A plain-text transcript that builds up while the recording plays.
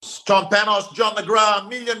Tom Panos, John McGrath,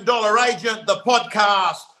 Million Dollar Agent, the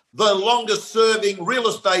podcast, the longest-serving real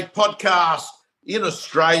estate podcast in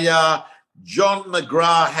Australia. John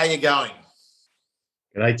McGrath, how you going?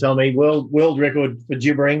 G'day, Tommy. World record for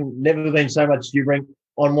gibbering. Never been so much gibbering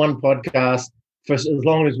on one podcast for as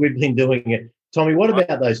long as we've been doing it. Tommy, what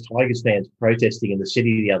about those Tigers fans protesting in the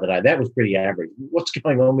city the other day? That was pretty average. What's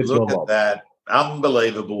going on with your mob? Look at that.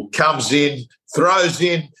 Unbelievable. Comes in, throws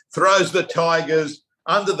the Tigers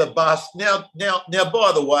under the bus. Now,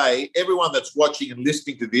 by the way, everyone that's watching and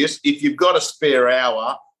listening to this, if you've got a spare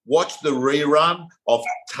hour, watch the rerun of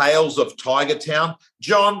Tales of Tiger Town.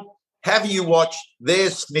 John, have you watched their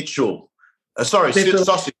Snitchell? Sausage.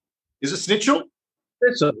 Is it Snitchell?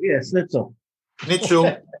 Snitchell, yeah, Snitchell.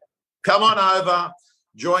 Snitchell, come on over,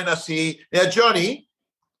 join us here. Now, Johnny,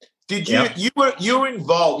 you were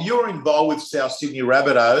involved with South Sydney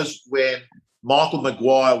Rabbitohs when Michael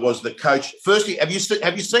Maguire was the coach. Firstly, have you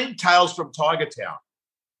seen Tales from Tiger Town?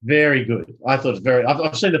 Very good. I thought it was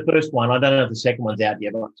I've seen the first one. I don't know if the second one's out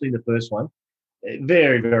yet, but I've seen the first one.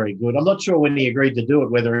 Very, very good. I'm not sure when he agreed to do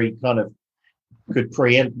it, whether he kind of could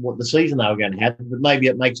preempt what the season they were going to have, but maybe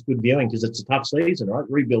it makes good viewing because it's a tough season, right?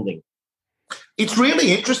 Rebuilding. It's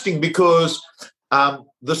really interesting because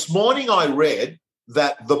this morning I read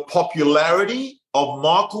that the popularity of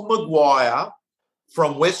Michael Maguire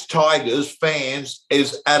from West Tigers fans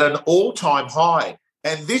is at an all-time high.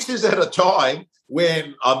 And this is at a time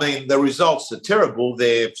when, the results are terrible.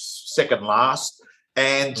 They're second last.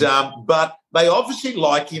 And but they obviously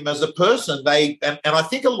like him as a person. And I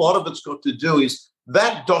think a lot of it's got to do is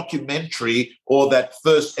that documentary, or that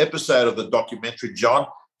first episode of the documentary, John,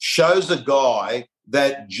 shows a guy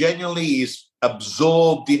that genuinely is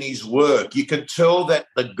absorbed in his work. You can tell that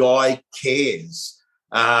the guy cares.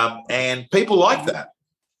 And people like that.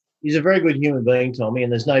 He's a very good human being, Tommy,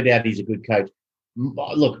 and there's no doubt he's a good coach.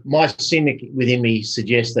 Look, my cynic within me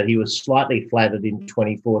suggests that he was slightly flattered in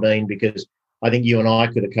 2014 because I think you and I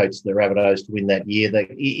could have coached the Rabbitohs to win that year.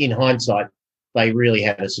 In hindsight, they really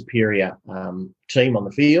had a superior team on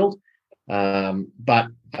the field. But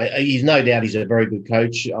he's no doubt he's a very good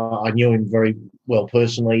coach. I knew him very well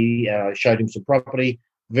personally, showed him some property,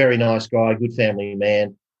 very nice guy, good family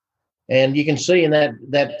man. And you can see in that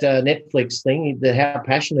Netflix thing how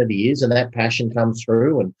passionate he is, and that passion comes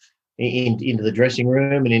through and into the dressing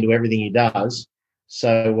room and into everything he does.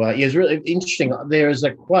 So, it's really interesting. There is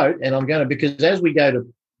a quote, and I'm going to, because as we go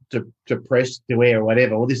to press, to air or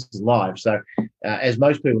whatever, well, this is live. So, as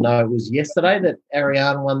most people know, it was yesterday that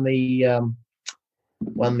Ariane won the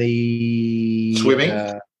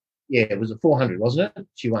swimming. It was a 400, wasn't it?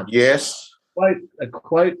 She won. Yes. A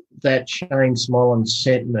quote that Shane Smolin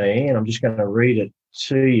sent me, and I'm just going to read it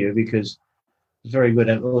to you because it's very good.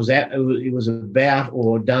 And it was about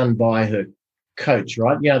or done by her coach,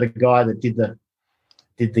 right? You know, the guy that did the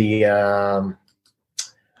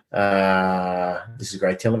this is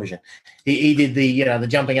great television. He did the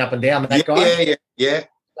jumping up and down. That guy. Yeah.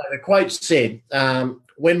 So the quote said,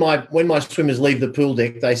 "When my swimmers leave the pool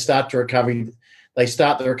deck, they start the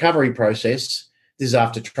recovery process. This is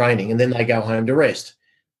after training, and then they go home to rest.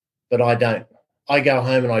 But I don't. I go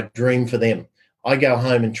home and I dream for them. I go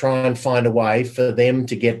home and try and find a way for them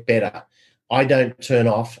to get better. I don't turn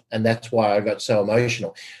off, and that's why I got so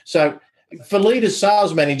emotional." So for leaders,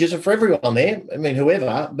 sales managers, and for everyone there,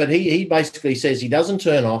 whoever, but he basically says he doesn't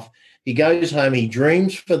turn off. He goes home, he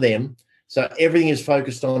dreams for them. So everything is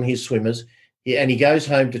focused on his swimmers, and he goes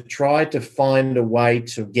home to try to find a way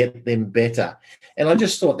to get them better. And I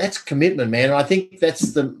just thought that's commitment, man. And I think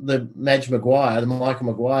that's the Michael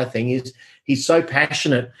Maguire thing is he's so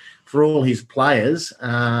passionate for all his players.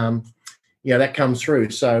 That comes through.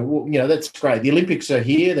 So, that's great. The Olympics are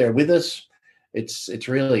here. They're with us. It's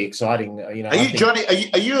really exciting. Are you, Johnny?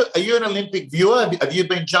 Are you an Olympic viewer? Have you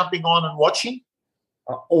been jumping on and watching?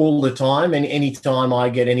 All the time, and any time I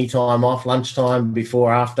get any time off, lunchtime,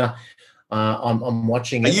 before, after, I'm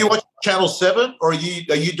watching. Are you watching Channel 7, or are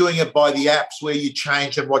you doing it by the apps where you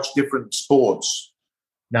change and watch different sports?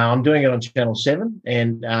 No, I'm doing it on Channel 7,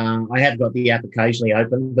 and I have got the app occasionally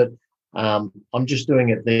open, but I'm just doing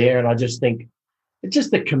it there, and I just think it's just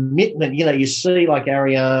the commitment. You see like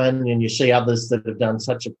Ariane and you see others that have done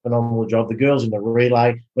such a phenomenal job. The girls in the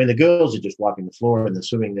relay, when the girls are just wiping the floor in the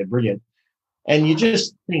swimming, they're brilliant. And you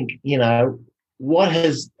just think, what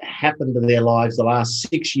has happened to their lives the last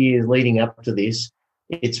 6 years leading up to this?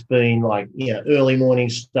 It's been like, early morning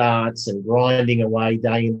starts and grinding away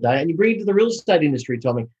day in day. And you bring it to the real estate industry,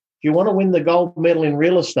 Tommy. If you want to win the gold medal in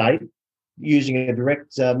real estate, using a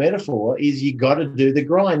direct metaphor, is you got to do the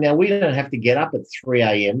grind. Now, we don't have to get up at 3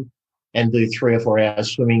 a.m. and do 3 or 4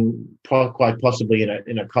 hours swimming, quite possibly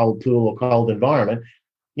in a cold pool or cold environment.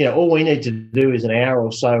 All we need to do is an hour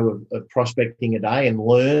or so of prospecting a day and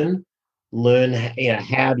learn,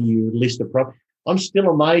 how do you list a property. I'm still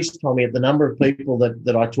amazed, Tommy, at the number of people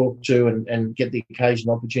that I talk to and get the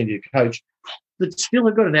occasional opportunity to coach that still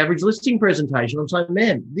have got an average listing presentation. I'm saying,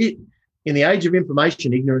 man, in the age of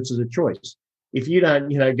information, ignorance is a choice. If you don't,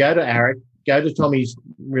 go to Arik, go to Tommy's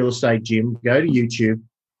Real Estate Gym, go to YouTube,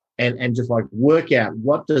 and just like work out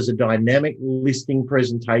what does a dynamic listing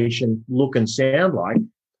presentation look and sound like.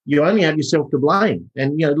 You only have yourself to blame.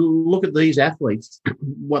 And, look at these athletes,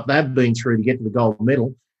 what they've been through to get to the gold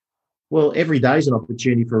medal. Well, every day is an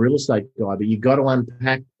opportunity for a real estate guy, but you've got to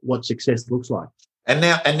unpack what success looks like. And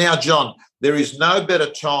now, John, there is no better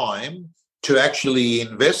time to actually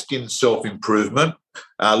invest in self-improvement.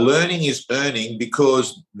 Learning is earning,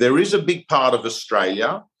 because there is a big part of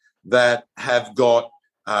Australia that have got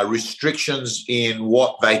restrictions in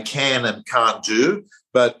what they can and can't do.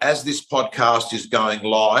 But as this podcast is going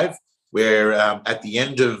live, we're at the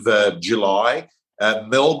end of July.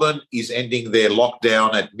 Melbourne is ending their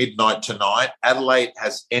lockdown at midnight tonight. Adelaide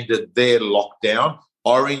has ended their lockdown.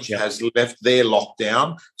 Orange has left their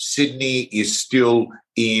lockdown. Sydney is still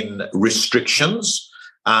in restrictions.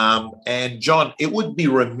 And John, it would be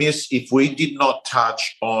remiss if we did not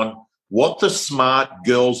touch on what the smart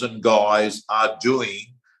girls and guys are doing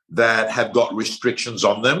that have got restrictions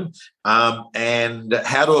on them, and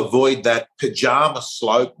how to avoid that pajama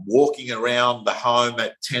slope, walking around the home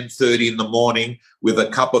at 10:30 in the morning with a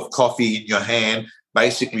cup of coffee in your hand,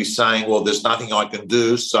 basically saying, well, there's nothing I can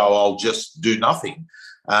do, so I'll just do nothing.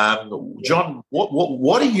 John,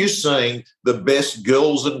 what are you seeing the best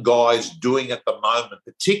girls and guys doing at the moment,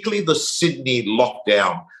 particularly the Sydney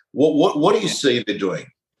lockdown? What do you see they're doing?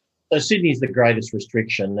 So Sydney's the greatest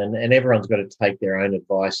restriction, and everyone's got to take their own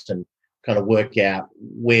advice and kind of work out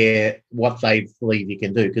what they believe you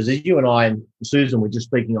can do. Because as you and I and Susan were just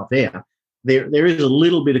speaking off air, there is a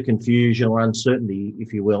little bit of confusion or uncertainty,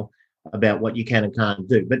 if you will, about what you can and can't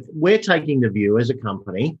do. But we're taking the view as a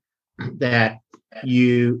company that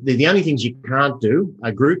the only things you can't do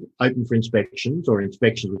are group open for inspections or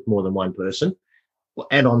inspections with more than one person,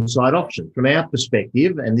 and on-site options. From our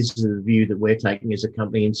perspective, and this is the view that we're taking as a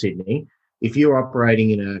company in Sydney, if you're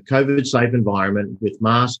operating in a COVID-safe environment with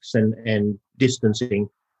masks and distancing,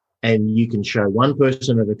 and you can show one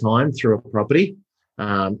person at a time through a property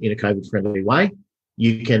in a COVID-friendly way,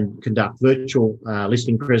 you can conduct virtual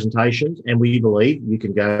listing presentations, and we believe you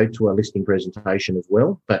can go to a listing presentation as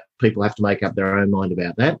well, but people have to make up their own mind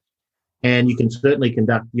about that. And you can certainly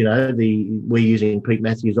conduct, we're using Pete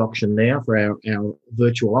Matthews auction now for our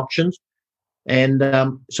virtual auctions. And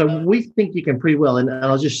so we think you can pretty well. And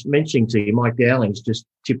I was just mentioning to you, Mike Dowling's just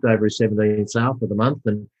tipped over his 17th sale for the month,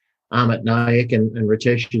 and Amit Nayak and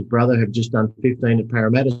Ritesh's brother have just done 15 at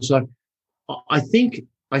Parramatta. So I think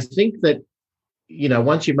that,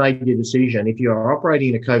 once you've made your decision, if you're operating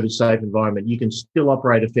in a COVID-safe environment, you can still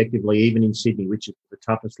operate effectively even in Sydney, which is the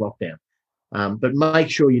toughest lockdown. But make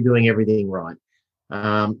sure you're doing everything right.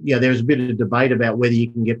 There's a bit of debate about whether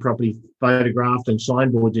you can get property photographed and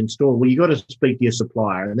signboards installed. Well, you've got to speak to your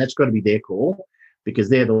supplier, and that's got to be their call, because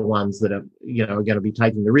they're the ones that are going to be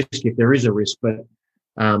taking the risk if there is a risk. But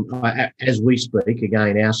as we speak,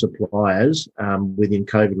 again, our suppliers within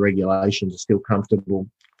COVID regulations are still comfortable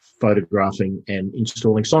photographing and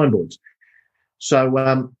installing signboards. So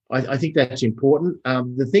I think that's important.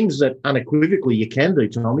 The things that unequivocally you can do,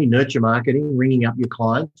 Tommy, nurture marketing, ringing up your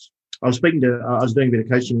clients. I was doing a bit of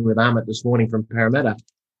coaching with Amit this morning from Parramatta,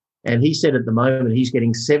 and he said at the moment he's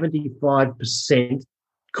getting 75%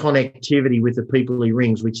 connectivity with the people he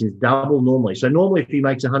rings, which is double normally. So normally if he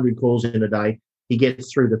makes 100 calls in a day, he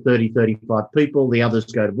gets through to 30, 35 people. The others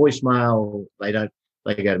go to voicemail, they go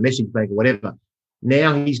to message bank or whatever.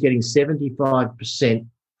 Now he's getting 75%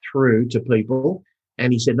 through to people.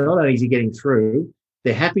 And he said not only is he getting through,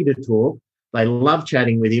 they're happy to talk, they love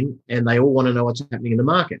chatting with him, and they all want to know what's happening in the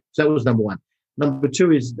market. So that was number one. Number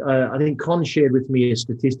two is, I think Con shared with me a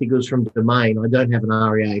statistic. It was from Domain. I don't have an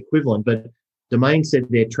REA equivalent, but Domain said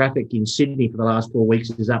their traffic in Sydney for the last 4 weeks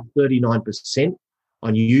is up 39%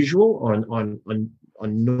 on usual, on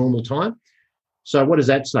normal time. So what does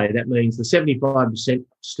that say? That means the 75%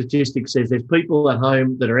 statistic says there's people at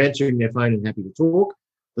home that are answering their phone and happy to talk.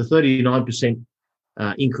 The 39%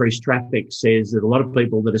 increased traffic says that a lot of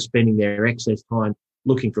people that are spending their excess time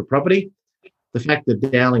looking for property. The fact that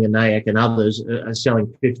Dowling and Nayak and others are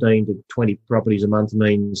selling 15 to 20 properties a month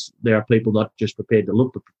means there are people not just prepared to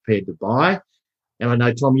look, but prepared to buy. And I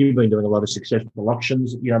know, Tom, you've been doing a lot of successful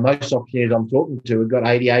auctions. Most auctioneers I'm talking to have got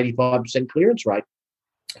 80, 85% clearance rate.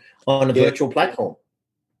 on a virtual platform.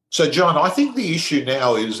 So, John, I think the issue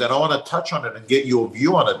now is, and I want to touch on it and get your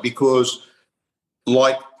view on it, because,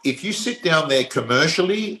 like, if you sit down there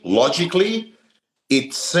commercially, logically,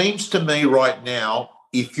 it seems to me right now,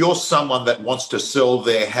 if you're someone that wants to sell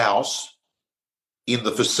their house in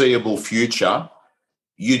the foreseeable future,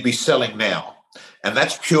 you'd be selling now. And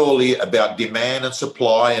that's purely about demand and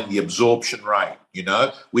supply and the absorption rate. You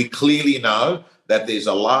know, we clearly know that there's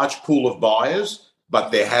a large pool of buyers, but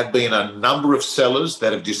there have been a number of sellers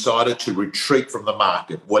that have decided to retreat from the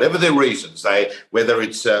market, whatever their reasons, whether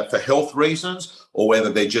it's for health reasons or whether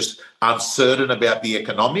they're just uncertain about the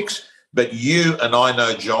economics. But you and I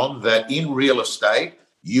know, John, that in real estate,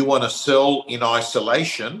 you want to sell in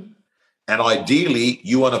isolation, and ideally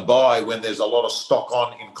you want to buy when there's a lot of stock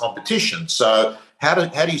on in competition. So how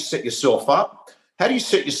do you set yourself up? How do you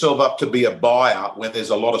set yourself up to be a buyer when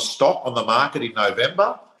there's a lot of stock on the market in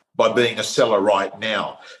November? By being a seller right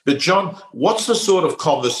now. But John, what's the sort of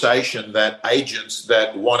conversation that agents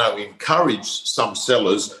that want to encourage some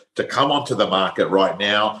sellers to come onto the market right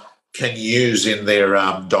now can use in their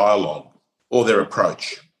dialogue or their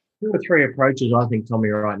approach? Two or three approaches, I think, Tommy,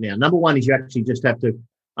 right now. Number one is you actually just have to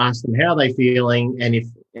ask them how they're feeling, and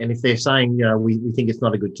if they're saying, you know, we think it's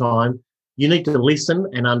not a good time, you need to listen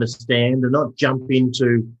and understand and not jump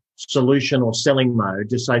into solution or selling mode.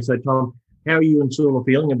 Just say, so Tom, how are you and Sula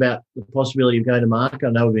feeling about the possibility of going to market? I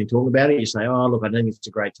know we've been talking about it. You say, oh, look, I don't think it's a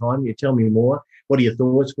great time. You tell me more. What are your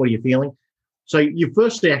thoughts? What are you feeling? So you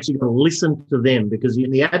firstly actually got to listen to them, because in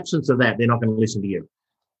the absence of that, they're not going to listen to you.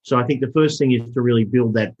 So I think the first thing is to really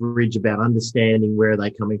build that bridge about understanding where they're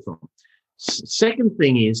coming from. Second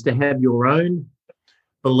thing is to have your own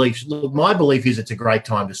beliefs. Look, my belief is it's a great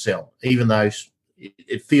time to sell, even though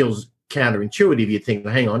it feels counterintuitive. You think,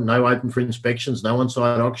 well, hang on, no open for inspections, no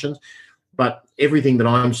on-site auctions. But everything that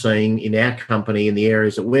I'm seeing in our company, in the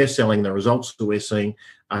areas that we're selling, the results that we're seeing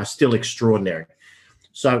are still extraordinary.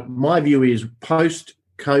 So my view is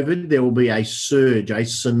post-COVID, there will be a surge, a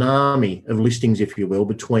tsunami of listings, if you will,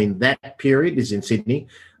 between that period, is in Sydney,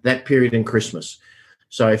 that period and Christmas.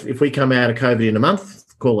 So if we come out of COVID in a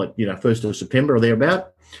month, call it, 1st of September or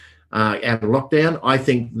thereabout, out of lockdown, I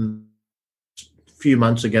think few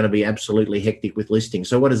months are going to be absolutely hectic with listings.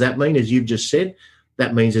 So what does that mean? As you've just said,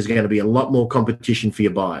 that means there's going to be a lot more competition for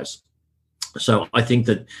your buyers. So I think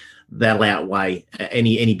that'll outweigh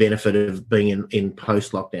any benefit of being in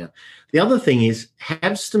post-lockdown. The other thing is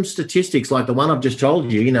have some statistics like the one I've just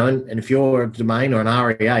told you, and if you're a Domain or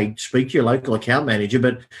an REA, speak to your local account manager.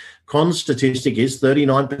 But Con's statistic is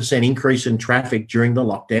 39% increase in traffic during the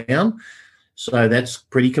lockdown. So that's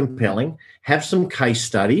pretty compelling. Have some case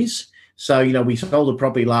studies. So, we sold a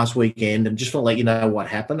property last weekend, and just want to let you know what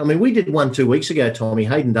happened. I mean, we did one 2 weeks ago, Tommy.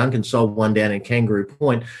 Hayden Duncan sold one down in Kangaroo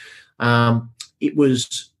Point.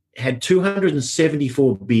 It had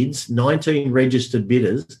 274 bids, 19 registered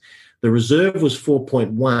bidders. The reserve was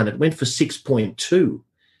 4.1. It went for 6.2.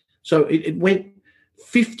 So it went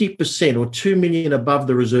 50% or $2 million above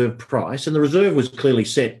the reserve price. And the reserve was clearly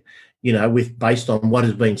set, based on what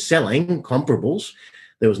has been selling, comparables.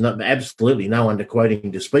 There was absolutely no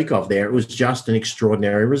underquoting to speak of there. It was just an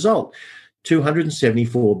extraordinary result.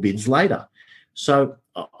 274 bids later. So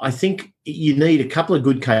I think you need a couple of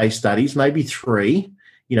good case studies, maybe 3,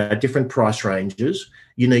 different price ranges.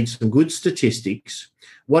 You need some good statistics.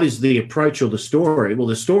 What is the approach or the story? Well,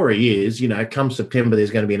 the story is, come September,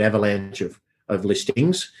 there's going to be an avalanche of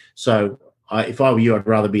listings. So if I were you, I'd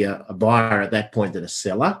rather be a buyer at that point than a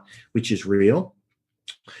seller, which is real.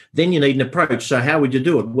 Then you need an approach. So how would you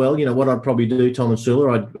do it? Well, what I'd probably do, Tom and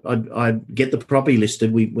Sula, I'd get the property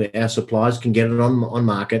listed. Our suppliers can get it on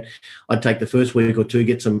market. I'd take the first week or two,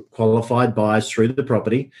 get some qualified buyers through the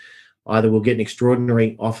property. Either we'll get an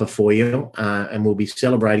extraordinary offer for you and we'll be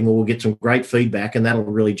celebrating, or we'll get some great feedback, and that'll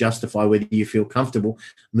really justify whether you feel comfortable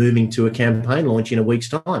moving to a campaign launch in a week's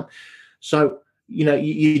time. So,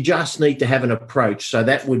 you just need to have an approach. So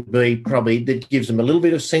that would be probably, that gives them a little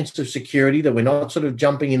bit of sense of security that we're not sort of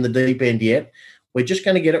jumping in the deep end yet. We're just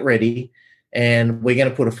going to get it ready, and we're going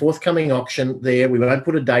to put a forthcoming auction there. We won't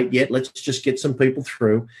put a date yet. Let's just get some people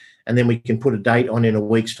through, and then we can put a date on in a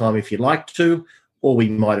week's time if you'd like to, or we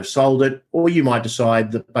might have sold it, or you might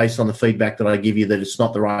decide that based on the feedback that I give you that it's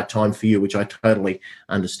not the right time for you, which I totally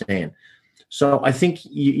understand. So I think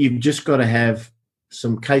you've just got to have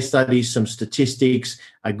some case studies, some statistics,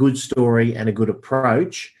 a good story and a good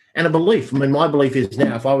approach, and a belief. I mean, my belief is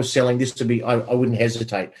now, if I was selling this I wouldn't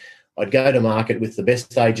hesitate. I'd go to market with the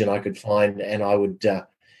best agent I could find, and I would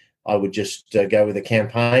just go with a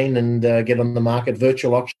campaign and get on the market,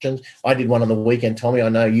 virtual auctions. I did one on the weekend, Tommy. I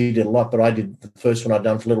know you did a lot, but I did the first one I'd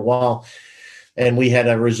done for a little while. and we had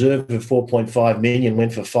a reserve of 4.5 million,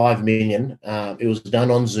 went for 5 million. It was done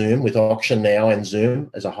on Zoom with Auction Now and Zoom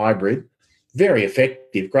as a hybrid. Very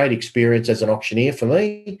effective, great experience as an auctioneer for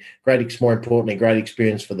me. More importantly, great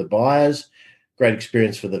experience for the buyers, great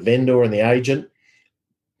experience for the vendor and the agent.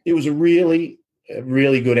 It was a really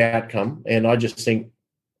good outcome, and I just think,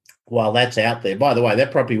 while that's out there, by the way,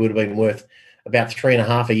 that property would have been worth about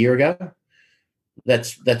 3.5 a year ago.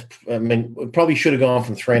 That's. I mean, it probably should have gone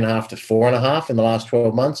from 3.5 to 4.5 in the last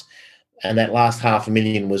 12 months, and that last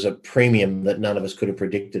 $500,000 was a premium that none of us could have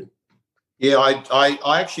predicted. Yeah,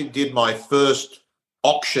 I actually did my first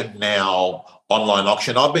Auction Now online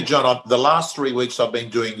auction. The last 3 weeks I've been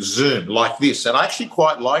doing Zoom like this, and I actually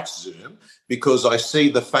quite like Zoom because I see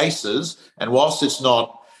the faces, and whilst it's the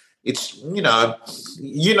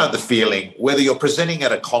feeling, whether you're presenting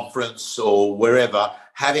at a conference or wherever,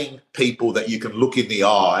 having people that you can look in the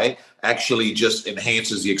eye actually just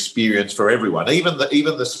enhances the experience for everyone, even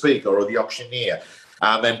the speaker or the auctioneer.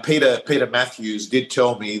 And Peter Matthews did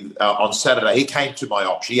tell me on Saturday, he came to my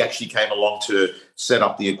auction. He actually came along to set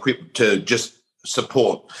up the equipment to just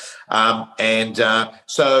support.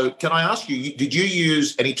 So can I ask you, did you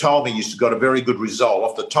use, and he told me you got a very good result.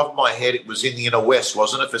 Off the top of my head, it was in the Inner West,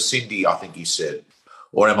 wasn't it, for Cindy, I think he said?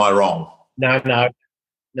 Or am I wrong? No,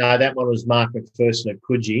 that one was Mark McPherson at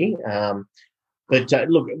Coogee.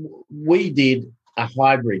 Look, we did a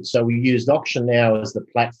hybrid. So we used Auction Now as the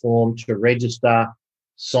platform to register,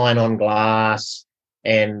 sign on glass,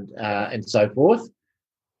 and so forth.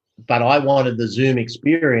 But I wanted the Zoom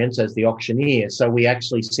experience as the auctioneer. So we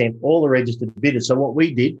actually sent all the registered bidders. So what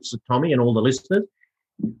we did, so Tommy and all the listeners,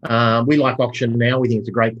 we like Auction Now. We think it's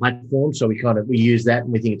a great platform. So we use that,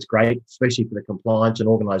 and we think it's great, especially for the compliance and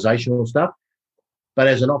organisational stuff. But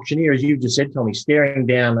as an auctioneer, as you just said, Tommy, staring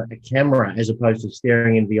down a camera as opposed to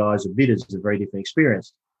staring into the eyes of bidders is a very different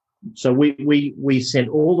experience. So we sent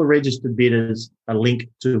all the registered bidders a link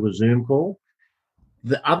to a Zoom call.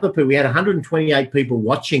 The other people, we had 128 people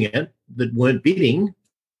watching it that weren't bidding.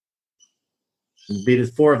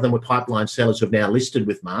 Bidders, 4 of them were pipeline sellers who have now listed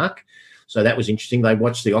with Mark. So that was interesting. They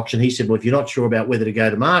watched the auction. He said, well, if you're not sure about whether to go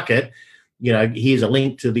to market, here's a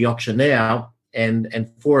link to the Auction Now. And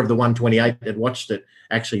 4 of the 128 that watched it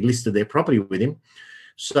actually listed their property with him.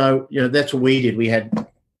 So, that's what we did. We had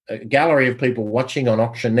a gallery of people watching on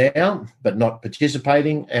Auction Now, but not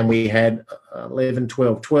participating. And we had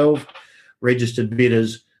 12 registered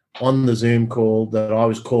bidders on the Zoom call that I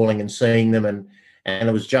was calling and seeing them. And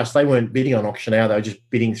it was just, they weren't bidding on Auction Now. They were just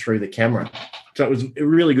bidding through the camera. So it was a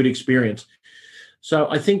really good experience. So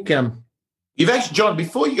I think... You've actually, John,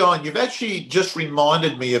 before you go on, you've actually just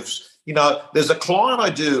reminded me of... there's a client I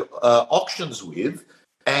do auctions with,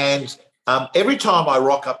 and every time I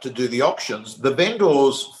rock up to do the auctions, the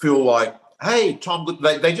vendors feel like, hey, Tom,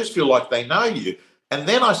 they just feel like they know you. And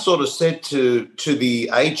then I sort of said to the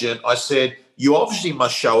agent, I said, you obviously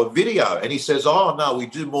must show a video. And he says, oh, no, we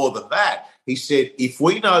do more than that. He said, if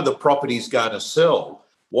we know the property's going to sell,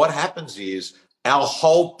 what happens is our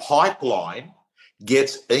whole pipeline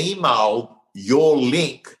gets emailed your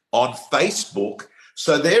link on Facebook.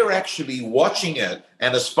 So they're actually watching it.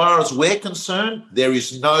 And as far as we're concerned, there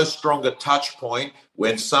is no stronger touch point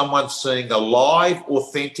when someone's seeing a live,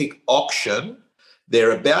 authentic auction.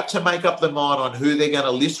 They're about to make up their mind on who they're going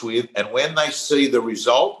to list with. And when they see the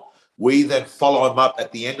result, we then follow them up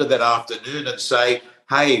at the end of that afternoon and say,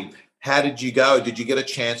 hey, how did you go? Did you get a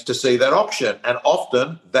chance to see that auction? And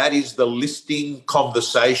often that is the listing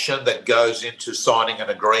conversation that goes into signing an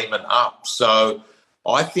agreement up. So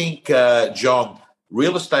I think, John,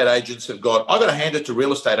 real estate agents I've got to hand it to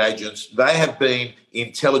real estate agents. They have been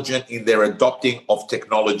intelligent in their adopting of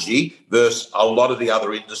technology versus a lot of the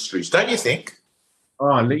other industries. Don't you think?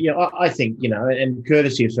 Oh, yeah, I think, and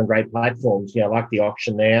courtesy of some great platforms, like the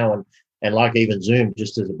Auction Now and like even Zoom,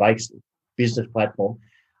 just as a base business platform.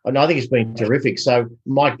 And I think it's been terrific. So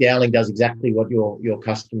Mike Dowling does exactly what your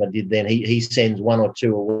customer did then. He sends 1 or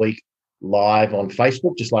 2 a week live on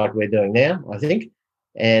Facebook, just like we're doing now, I think.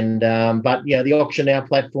 And but the Auction Now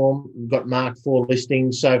platform, we've got Mark 4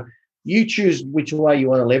 listings. So you choose which way you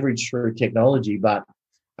want to leverage through technology, but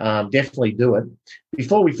definitely do it.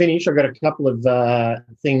 Before we finish, I've got a couple of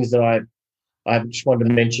things that I just wanted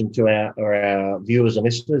to mention to our viewers and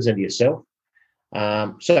listeners and yourself.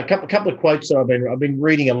 So a couple of quotes that I've been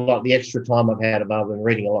reading a lot. The extra time I've had above, I've been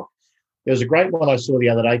reading a lot. There was a great one I saw the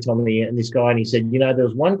other day, Tommy, and this guy, and he said, there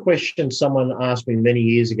was one question someone asked me many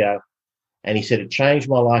years ago, and he said, it changed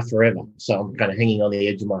my life forever. So I'm kind of hanging on the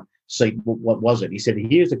edge of my seat. What was it? He said,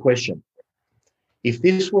 here's the question. If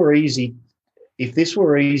this were easy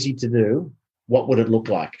to do, what would it look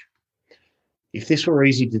like? if this were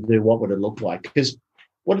easy to do, what would it look like? Because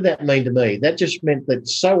what did that mean to me? That just meant that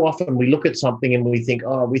so often we look at something and we think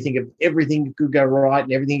of everything could go right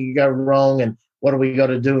and everything could go wrong, and what do we got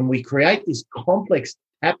to do? And we create this complex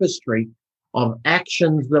tapestry of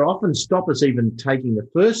actions that often stop us even taking the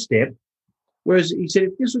first step. Whereas he said,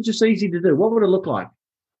 if this was just easy to do, what would it look like?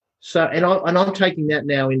 So, and I'm taking that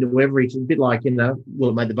now into it's a bit like, will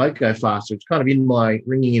it make the boat go faster? It's kind of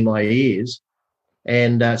ringing in my ears.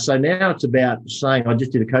 And so now it's about saying, I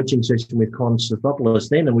just did a coaching session with Con Stathopoulos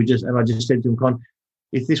then, and I just said to him, Con,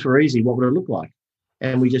 if this were easy, what would it look like?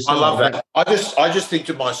 And we just I love that. I just think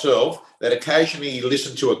to myself that occasionally you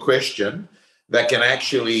listen to a question that can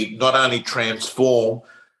actually not only transform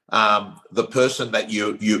the person that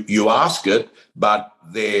you ask it, but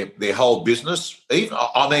their whole business. Even,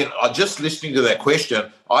 I just listening to that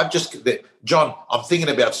question, John, I'm thinking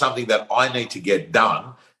about something that I need to get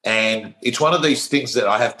done. And it's one of these things that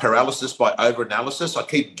I have paralysis by overanalysis. I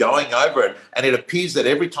keep going over it, and it appears that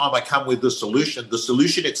every time I come with the solution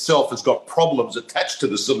itself has got problems attached to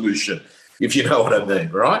the solution, if you know what I mean,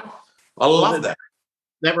 right? I love that.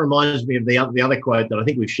 That reminds me of the other quote that I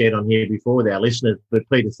think we've shared on here before with our listeners, but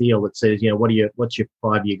Peter Thiel, that says, what's your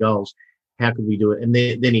 5-year goals? How could we do it? And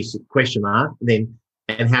then he's question mark,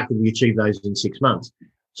 and how could we achieve those in 6 months?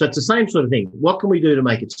 So it's the same sort of thing. What can we do to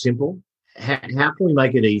make it simple? How can we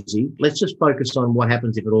make it easy? Let's just focus on what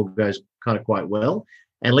happens if it all goes kind of quite well.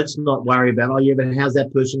 And let's not worry about, but how's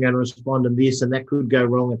that person going to respond to this? And that could go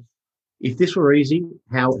wrong. And if this were easy,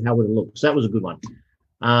 how would it look? So that was a good one.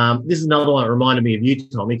 This is another one that reminded me of you,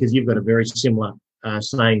 Tommy, because you've got a very similar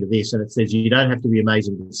saying to this. And it says, you don't have to be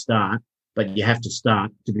amazing to start, but you have to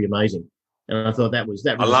start to be amazing. And I thought that was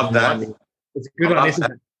I love that. It's a good one, isn't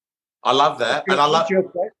it? I love that.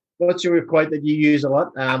 What's your quote that you use a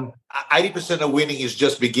lot? 80% of winning is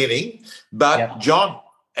just beginning. But, yep. John,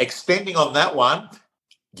 extending on that one,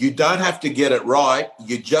 you don't have to get it right.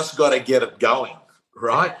 You just got to get it going,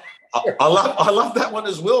 right? I love that one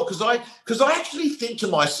as well, because I actually think to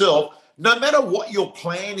myself, no matter what your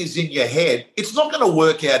plan is in your head, it's not going to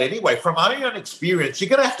work out anyway. From my own experience, you're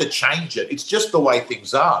going to have to change it. It's just the way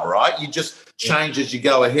things are, right? You just change as you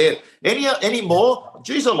go ahead. Any more?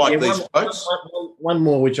 Geez, I like these quotes. One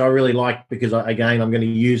more, which I really like, because, again, I'm going to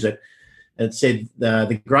use it. It said,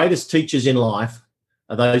 the greatest teachers in life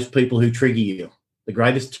are those people who trigger you, the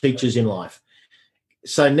greatest teachers in life.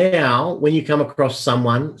 So now when you come across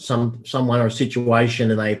someone or a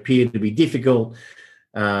situation and they appear to be difficult,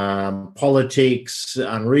 politics,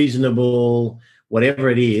 unreasonable, whatever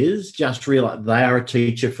it is, just realize they are a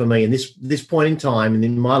teacher for me. And this point in time and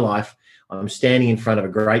in my life, I'm standing in front of a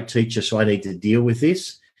great teacher, so I need to deal with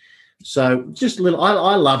this. So just a little,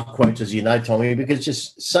 I love quotes, as you know, Tommy, because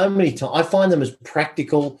just so many times I find them as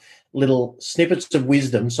practical little snippets of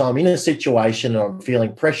wisdom. So I'm in a situation or I'm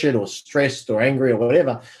feeling pressured or stressed or angry or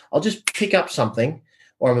whatever, I'll just pick up something,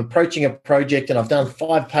 or I'm approaching a project and I've done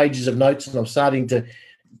 5 pages of notes and I'm starting to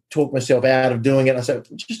talk myself out of doing it. I said,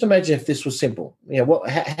 just imagine if this was simple.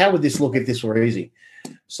 How would this look if this were easy?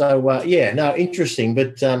 So, interesting.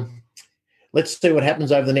 But let's see what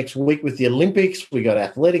happens over the next week with the Olympics. We got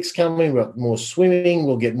athletics coming. We've got more swimming.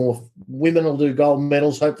 We'll get more women will do gold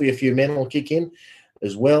medals. Hopefully a few men will kick in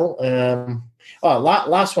as well.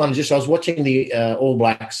 Last one, I was watching the All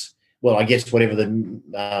Blacks. Well, I guess whatever the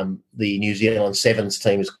New Zealand Sevens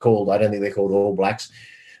team is called. I don't think they're called All Blacks.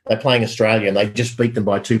 They're playing Australia, and they just beat them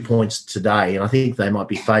by 2 points today. And I think they might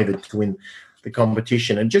be favoured to win the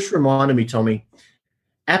competition. And just reminded me, Tommy,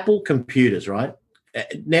 Apple computers, right?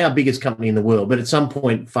 Now biggest company in the world, but at some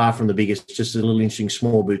point far from the biggest, just a little interesting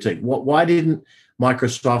small boutique. Why didn't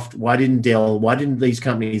Microsoft, why didn't Dell, why didn't these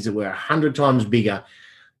companies that were 100 times bigger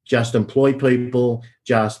just employ people,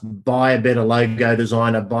 just buy a better logo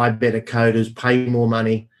designer, buy better coders, pay more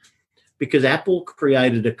money? Because Apple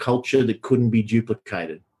created a culture that couldn't be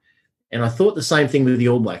duplicated. And I thought the same thing with the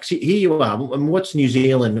All Blacks. Here you are. And what's New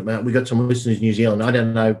Zealand? We've got some listeners in New Zealand. I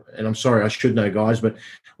don't know, and I'm sorry, I should know, guys, but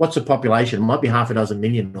what's the population? It might be 6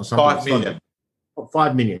 million or something. 5 million.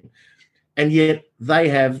 5 million. And yet they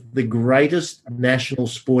have the greatest national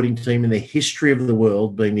sporting team in the history of the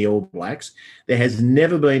world, being the All Blacks. There has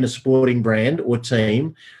never been a sporting brand or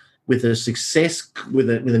team with a success, with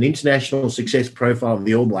an international success profile of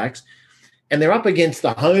the All Blacks. And they're up against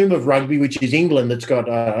the home of rugby, which is England, that's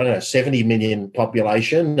got, 70 million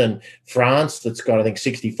population, and France, that's got, I think,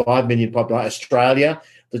 65 million population, Australia,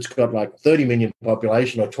 that's got like 30 million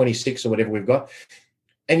population, or 26 or whatever we've got.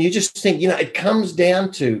 And you just think, it comes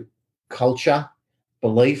down to culture,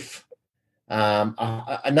 belief,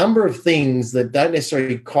 a number of things that don't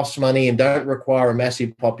necessarily cost money and don't require a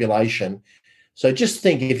massive population, So just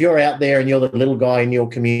think, if you're out there and you're the little guy in your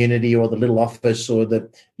community or the little office or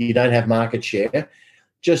that you don't have market share,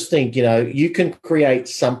 just think, you can create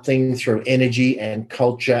something through energy and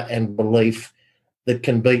culture and belief that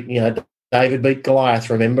can beat, David beat Goliath,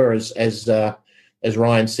 remember, as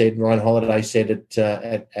Ryan said, Ryan Holiday said at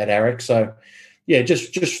AREC. So, yeah,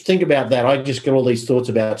 just think about that. I just get all these thoughts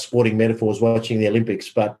about sporting metaphors watching the Olympics,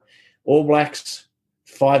 but All Blacks,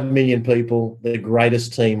 5 million people, the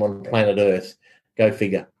greatest team on planet Earth. Go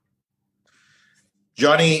figure.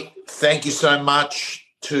 Johnny, thank you so much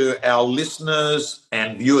to our listeners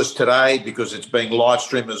and viewers today, because it's being live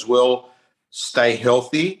streamed as well. Stay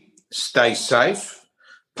healthy, stay safe,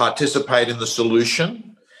 participate in the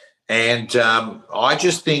solution. And I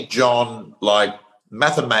just think, John, like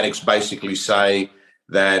mathematics basically say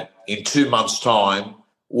that in 2 months' time,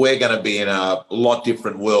 we're going to be in a lot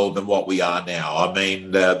different world than what we are now. I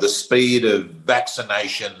mean, the speed of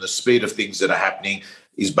vaccination, the speed of things that are happening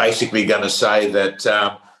is basically going to say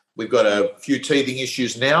that we've got a few teething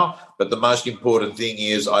issues now, but the most important thing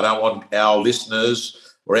is I don't want our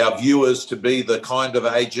listeners or our viewers to be the kind of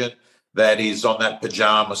agent that is on that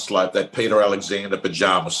pajama slope, that Peter Alexander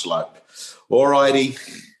pajama slope. All righty.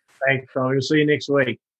 Thanks, Tom. We'll see you next week.